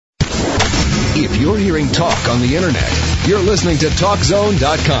If you're hearing talk on the internet, you're listening to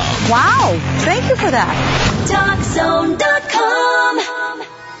TalkZone.com. Wow, thank you for that. TalkZone.com.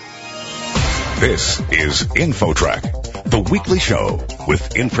 This is InfoTrack, the weekly show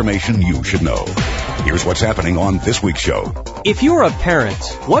with information you should know. Here's what's happening on this week's show. If you're a parent,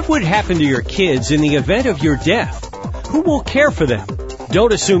 what would happen to your kids in the event of your death? Who will care for them?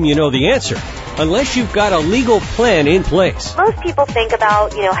 Don't assume you know the answer, unless you've got a legal plan in place. Most people think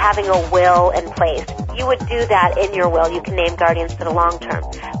about, having a will in place. You would do that in your will. You can name guardians for the long term.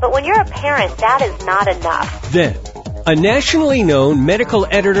 But when you're a parent, that is not enough. Then, a nationally known medical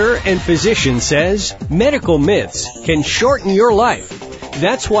editor and physician says medical myths can shorten your life.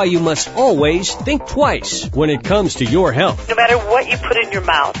 That's why you must always think twice when it comes to your health. No matter what you put in your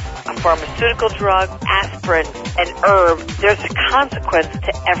mouth, a pharmaceutical drug, aspirin, an herb, there's a consequence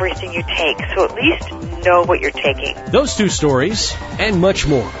to everything you take. So at least know what you're taking. Those two stories and much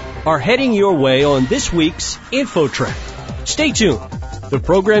more are heading your way on this week's InfoTrack. Stay tuned. The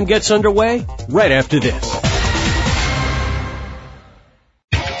program gets underway right after this.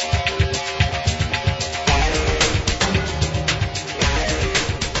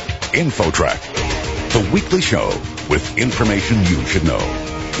 InfoTrack, the weekly show with information you should know.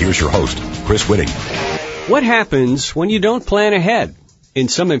 Here's your host, Chris Whitting. What happens when you don't plan ahead? In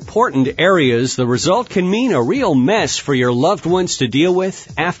some important areas, the result can mean a real mess for your loved ones to deal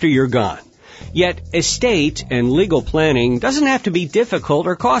with after you're gone. Yet, estate and legal planning doesn't have to be difficult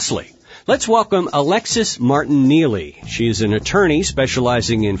or costly. Let's welcome Alexis Martin-Neely. She is an attorney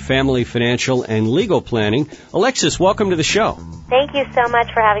specializing in family, financial, and legal planning. Alexis, welcome to the show. Thank you so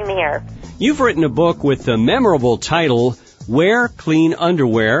much for having me here. You've written a book with the memorable title, Wear Clean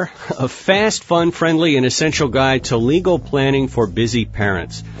Underwear, a fast, fun, friendly, and essential guide to legal planning for busy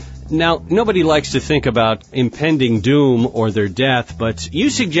parents. Now, nobody likes to think about impending doom or their death, but you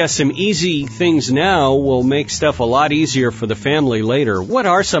suggest some easy things now will make stuff a lot easier for the family later. What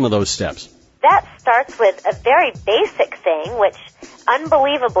are some of those steps? That starts with a very basic thing, which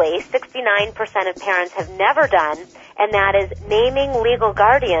unbelievably 69% of parents have never done, and that is naming legal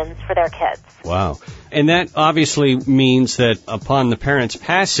guardians for their kids. Wow. And that obviously means that upon the parents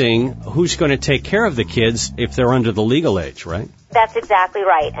passing, who's going to take care of the kids if they're under the legal age, right? That's exactly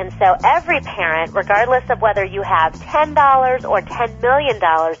right. And so every parent, regardless of whether you have $10 or $10 million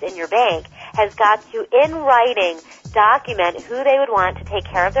in your bank, has got to, in writing, document who they would want to take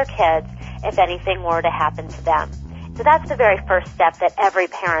care of their kids if anything were to happen to them. So that's the very first step that every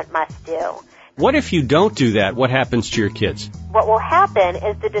parent must do. What if you don't do that? What happens to your kids? What will happen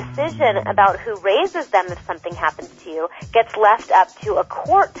is the decision about who raises them if something happens to you gets left up to a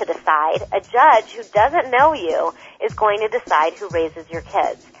court to decide. A judge who doesn't know you is going to decide who raises your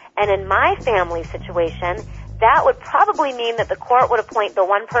kids. And in my family situation, that would probably mean that the court would appoint the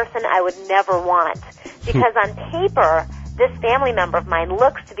one person I would never want. Because on paper, this family member of mine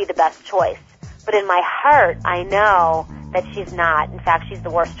looks to be the best choice. But in my heart, I know that she's not. In fact, she's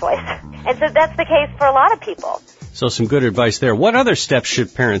the worst choice. And so that's the case for a lot of people. So some good advice there. What other steps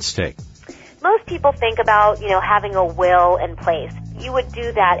should parents take? Most people think about, having a will in place. You would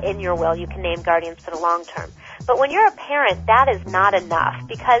do that in your will. You can name guardians for the long term. But when you're a parent, that is not enough,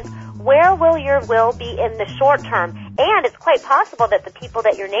 because where will your will be in the short term? And it's quite possible that the people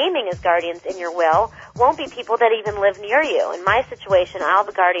that you're naming as guardians in your will won't be people that even live near you. In my situation, all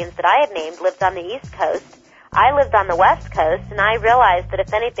the guardians that I had named lived on the East Coast. I lived on the West Coast, and I realized that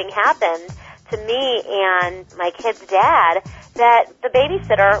if anything happened to me and my kid's dad, that the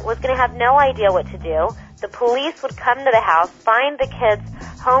babysitter was going to have no idea what to do. The police would come to the house, find the kids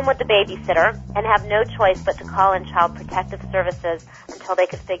home with the babysitter, and have no choice but to call in Child Protective Services until they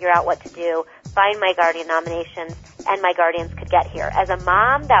could figure out what to do, find my guardian nominations, and my guardians could get here. As a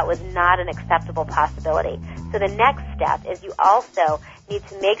mom, that was not an acceptable possibility. So the next step is you also need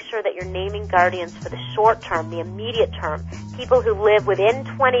to make sure that you're naming guardians for the short term, the immediate term, people who live within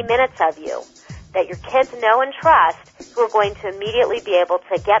 20 minutes of you, that your kids know and trust, who are going to immediately be able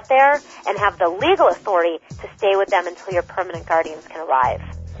to get there and have the legal authority to stay with them until your permanent guardians can arrive.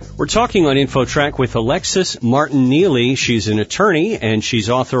 We're talking on InfoTrack with Alexis Martin-Neely. She's an attorney, and she's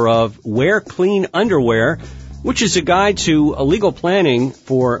author of Wear Clean Underwear, which is a guide to legal planning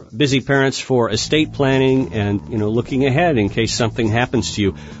for busy parents for estate planning and, looking ahead in case something happens to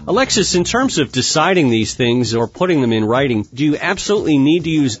you. Alexis, in terms of deciding these things or putting them in writing, do you absolutely need to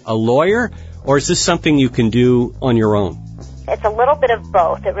use a lawyer, or is this something you can do on your own? It's a little bit of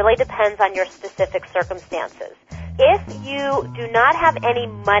both. It really depends on your specific circumstances. If you do not have any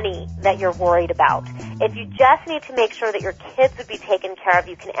money that you're worried about, if you just need to make sure that your kids would be taken care of,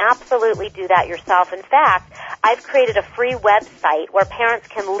 you can absolutely do that yourself. In fact, I've created a free website where parents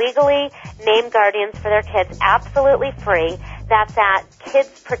can legally name guardians for their kids absolutely free. That's at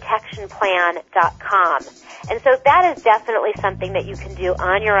kidsprotectionplan.com. And so that is definitely something that you can do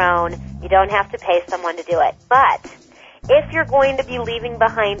on your own. You don't have to pay someone to do it. But if you're going to be leaving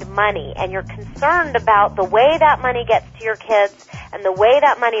behind money and you're concerned about the way that money gets to your kids and the way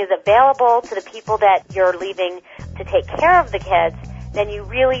that money is available to the people that you're leaving to take care of the kids, then you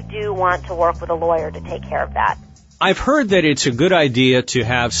really do want to work with a lawyer to take care of that. I've heard that it's a good idea to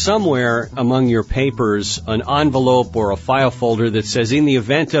have somewhere among your papers an envelope or a file folder that says, in the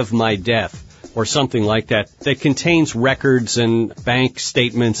event of my death, or something like that, that contains records and bank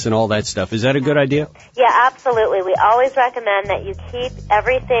statements and all that stuff. Is that a good idea? Yeah, absolutely. We always recommend that you keep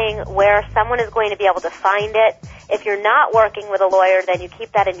everything where someone is going to be able to find it. If you're not working with a lawyer, then you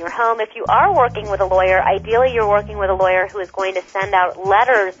keep that in your home. If you are working with a lawyer, ideally you're working with a lawyer who is going to send out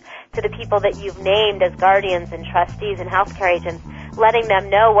letters to the people that you've named as guardians and trustees and healthcare agents, letting them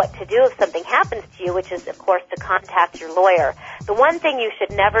know what to do if something happens to you, which is, of course, to contact your lawyer. The one thing you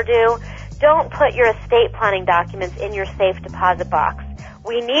should never do, don't put your estate planning documents in your safe deposit box.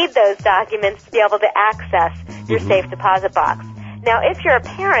 We need those documents to be able to access your safe deposit box. Now, if you're a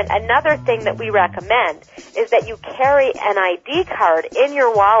parent, another thing that we recommend is that you carry an ID card in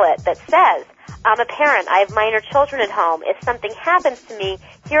your wallet that says, I'm a parent, I have minor children at home. If something happens to me,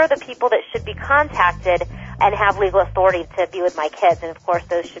 here are the people that should be contacted and have legal authority to be with my kids. And, of course,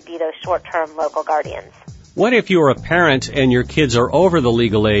 those should be those short-term local guardians. What if you're a parent and your kids are over the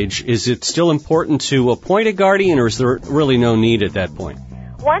legal age? Is it still important to appoint a guardian, or is there really no need at that point?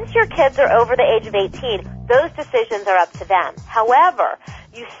 Once your kids are over the age of 18, those decisions are up to them. However,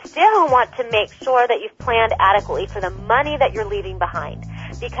 you still want to make sure that you've planned adequately for the money that you're leaving behind,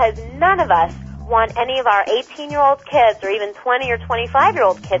 because none of us want any of our 18-year-old kids or even 20 or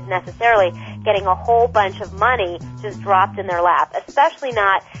 25-year-old kids necessarily getting a whole bunch of money just dropped in their lap, especially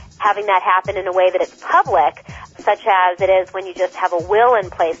not having that happen in a way that it's public, such as it is when you just have a will in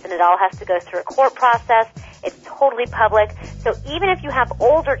place and it all has to go through a court process. It's totally public. So even if you have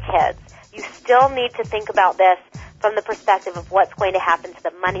older kids, you still need to think about this from the perspective of what's going to happen to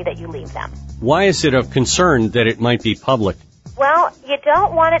the money that you leave them. Why is it of concern that it might be public? Well, you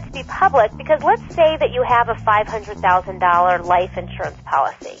don't want it to be public because let's say that you have a $500,000 life insurance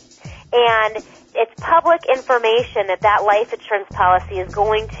policy, and it's public information that that life insurance policy is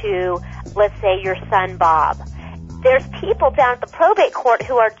going to, let's say, your son Bob. There's people down at the probate court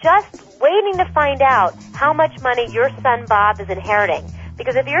who are just waiting to find out how much money your son Bob is inheriting.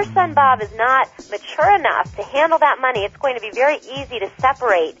 Because if your son Bob is not mature enough to handle that money, it's going to be very easy to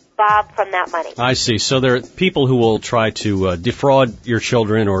separate Bob from that money. I see. So there are people who will try to defraud your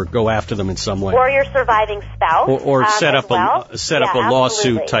children or go after them in some way. Or your surviving spouse. Or set up a lawsuit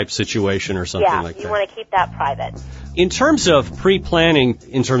absolutely. Type situation or something like that. Yeah, you want to keep that private. In terms of pre-planning,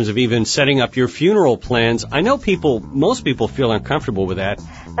 in terms of even setting up your funeral plans, I know most people feel uncomfortable with that.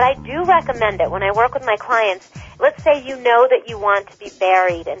 But I do recommend it when I work with my clients. Let's say you know that you want to be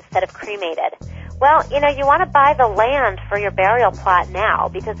buried instead of cremated. Well, you want to buy the land for your burial plot now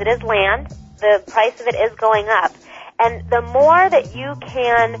because it is land. The price of it is going up. And the more that you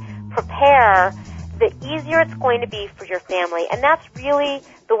can prepare, the easier it's going to be for your family. And that's really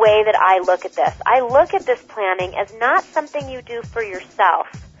the way that I look at this. I look at this planning as not something you do for yourself,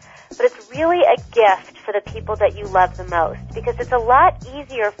 but it's really a gift for the people that you love the most, because it's a lot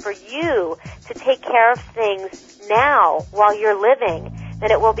easier for you to take care of things now while you're living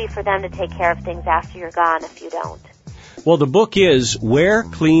than it will be for them to take care of things after you're gone if you don't. Well, the book is Wear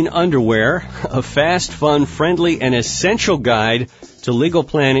Clean Underwear, a fast, fun, friendly, and essential guide to legal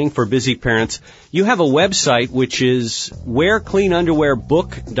planning for busy parents. You have a website, which is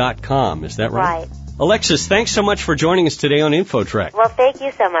wearcleanunderwearbook.com. Is that right? Right. Alexis, thanks so much for joining us today on InfoTrack. Well, thank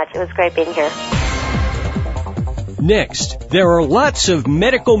you so much. It was great being here. Next, there are lots of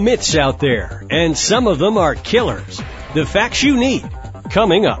medical myths out there, and some of them are killers. The facts you need,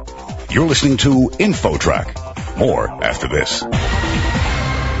 coming up. You're listening to InfoTrack. More after this.